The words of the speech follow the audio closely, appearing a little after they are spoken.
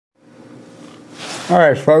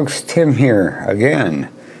Alright folks, Tim here again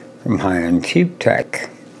from High End Cheap Tech,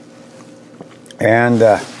 and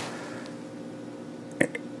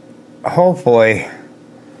hopefully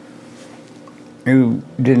you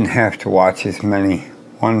didn't have to watch as many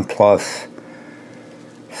OnePlus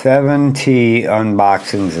 7T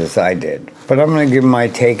unboxings as I did, but I'm going to give my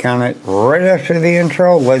take on it right after the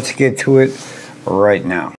intro. Let's get to it right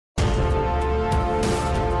now.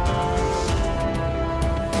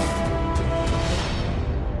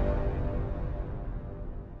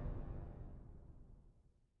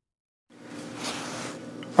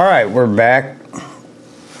 Alright, we're back.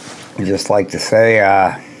 I'd just like to say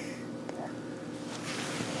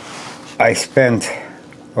I spent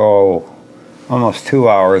almost 2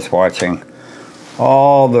 hours watching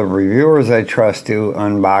all the reviewers I trust do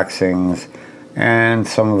unboxings, and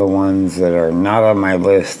some of the ones that are not on my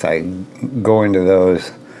list, I go into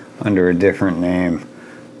those under a different name,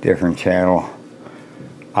 different channel,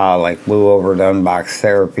 like Blue Over to Unbox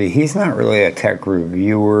Therapy. He's not really a tech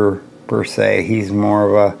reviewer per se. He's more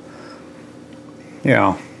of a,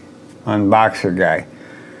 unboxer guy.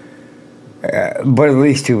 But at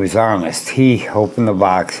least he was honest. He opened the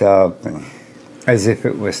box up and as if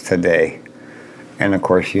it was today. And of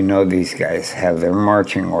course, these guys have their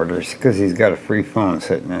marching orders because he's got a free phone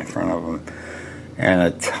sitting in front of him and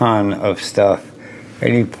a ton of stuff.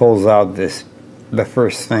 And he pulls out the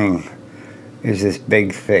first thing is this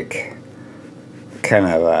big, thick kind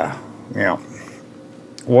of,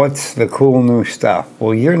 what's the cool new stuff?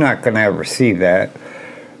 Well, you're not going to ever see that.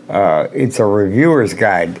 It's a reviewer's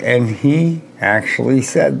guide, and he actually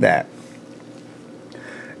said that.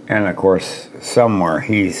 And of course, somewhere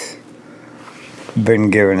he's been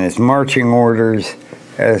given his marching orders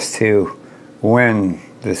as to when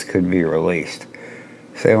this could be released.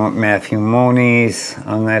 Same with Matthew Moniz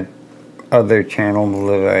on that other channel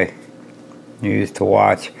that I used to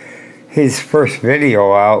watch. His first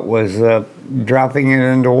video out was dropping it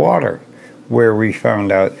into water, where we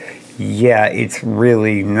found out, yeah, it's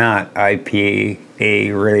really not IPA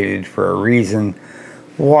rated for a reason.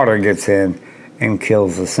 Water gets in and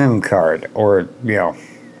kills the SIM card, or,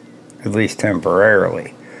 at least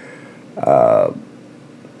temporarily. But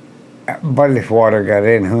if water got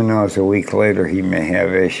in, who knows, a week later he may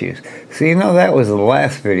have issues. So that was the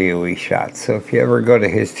last video he shot. So if you ever go to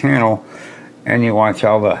his channel and you watch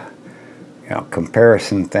all the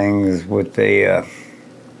comparison things with the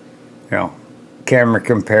camera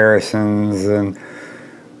comparisons and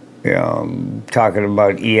talking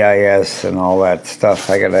about EIS and all that stuff.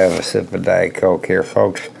 I gotta have a sip of Diet Coke here,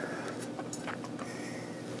 folks.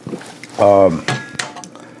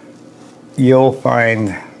 You'll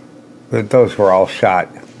find that those were all shot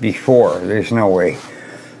before. There's no way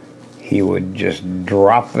he would just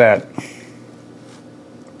drop that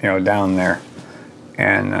down there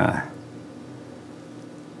and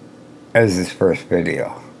as his first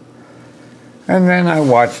video. And then I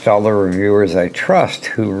watched all the reviewers I trust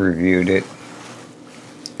who reviewed it,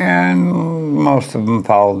 and most of them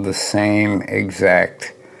followed the same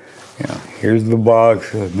exact, here's the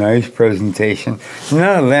box, a nice presentation.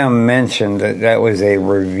 None of them mentioned that was a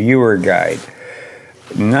reviewer guide.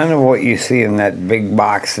 None of what you see in that big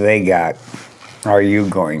box they got are you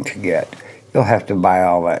going to get. You'll have to buy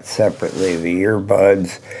all that separately, the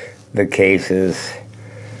earbuds, the cases,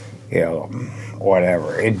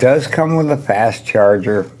 whatever. It does come with a fast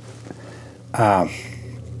charger, an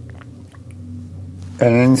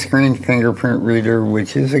in-screen fingerprint reader,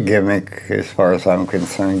 which is a gimmick as far as I'm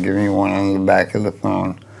concerned. Give me one on the back of the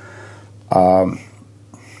phone.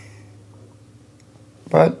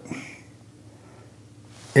 But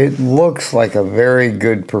it looks like a very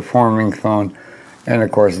good performing phone, and of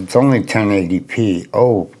course it's only 1080p.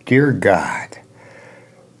 Oh dear God.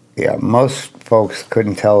 Yeah, most folks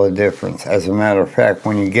couldn't tell the difference. As a matter of fact,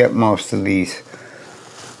 when you get most of these,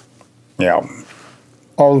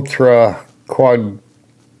 ultra quad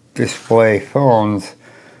display phones,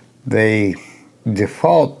 they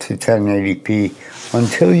default to 1080p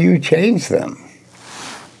until you change them.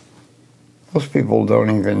 Most people don't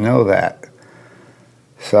even know that.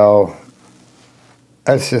 So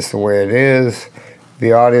that's just the way it is.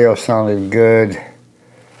 The audio sounded good.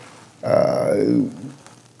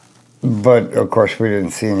 But of course we didn't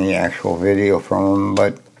see any actual video from him,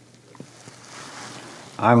 but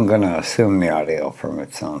I'm gonna assume the audio from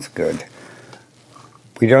it sounds good.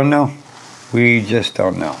 We don't know. We just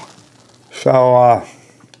don't know. So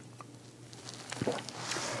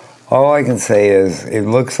all I can say is it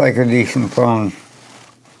looks like a decent phone.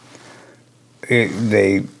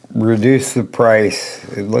 They reduced the price.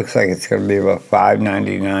 It looks like it's going to be about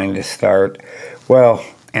 $5.99 to start, well,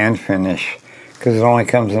 and finish. because it only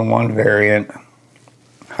comes in one variant.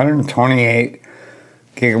 128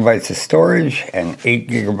 gigabytes of storage and 8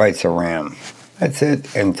 gigabytes of RAM. That's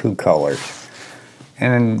it, and 2 colors.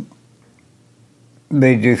 And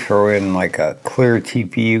they do throw in like a clear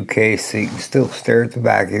TPU case so you can still stare at the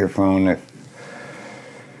back of your phone if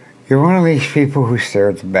you're one of these people who stare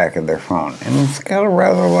at the back of their phone. And it's got a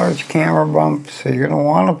rather large camera bump, so you're going to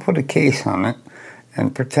want to put a case on it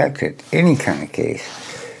and protect it, any kind of case,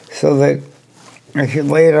 so that if you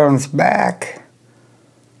lay it on its back,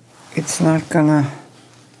 it's not going to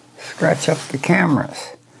scratch up the cameras.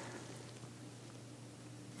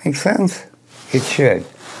 Make sense? It should.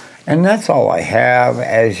 And that's all I have.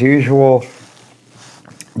 As usual,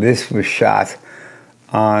 this was shot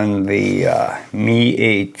on the Mi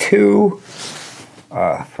A2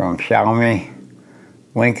 from Xiaomi.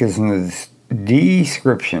 Link is in the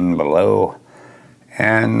description below.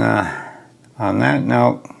 And on that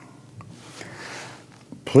note,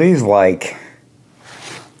 please like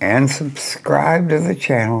and subscribe to the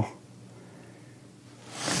channel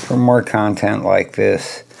for more content like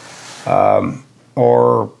this.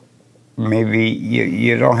 Or maybe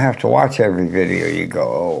you don't have to watch every video. You go,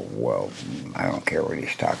 oh, well, I don't care what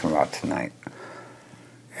he's talking about tonight.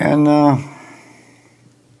 And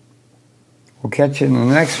we'll catch you in the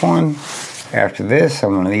next one. After this,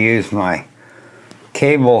 I'm going to use my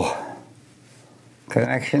cable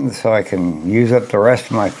connection so I can use up the rest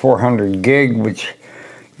of my 400 gig, which,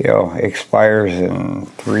 you know, expires in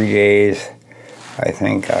 3 days, I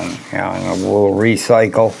think. And we'll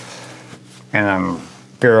recycle. And I'm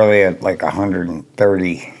barely at like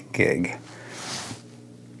 130 gig.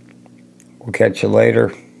 We'll catch you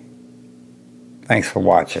later. Thanks for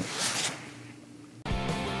watching.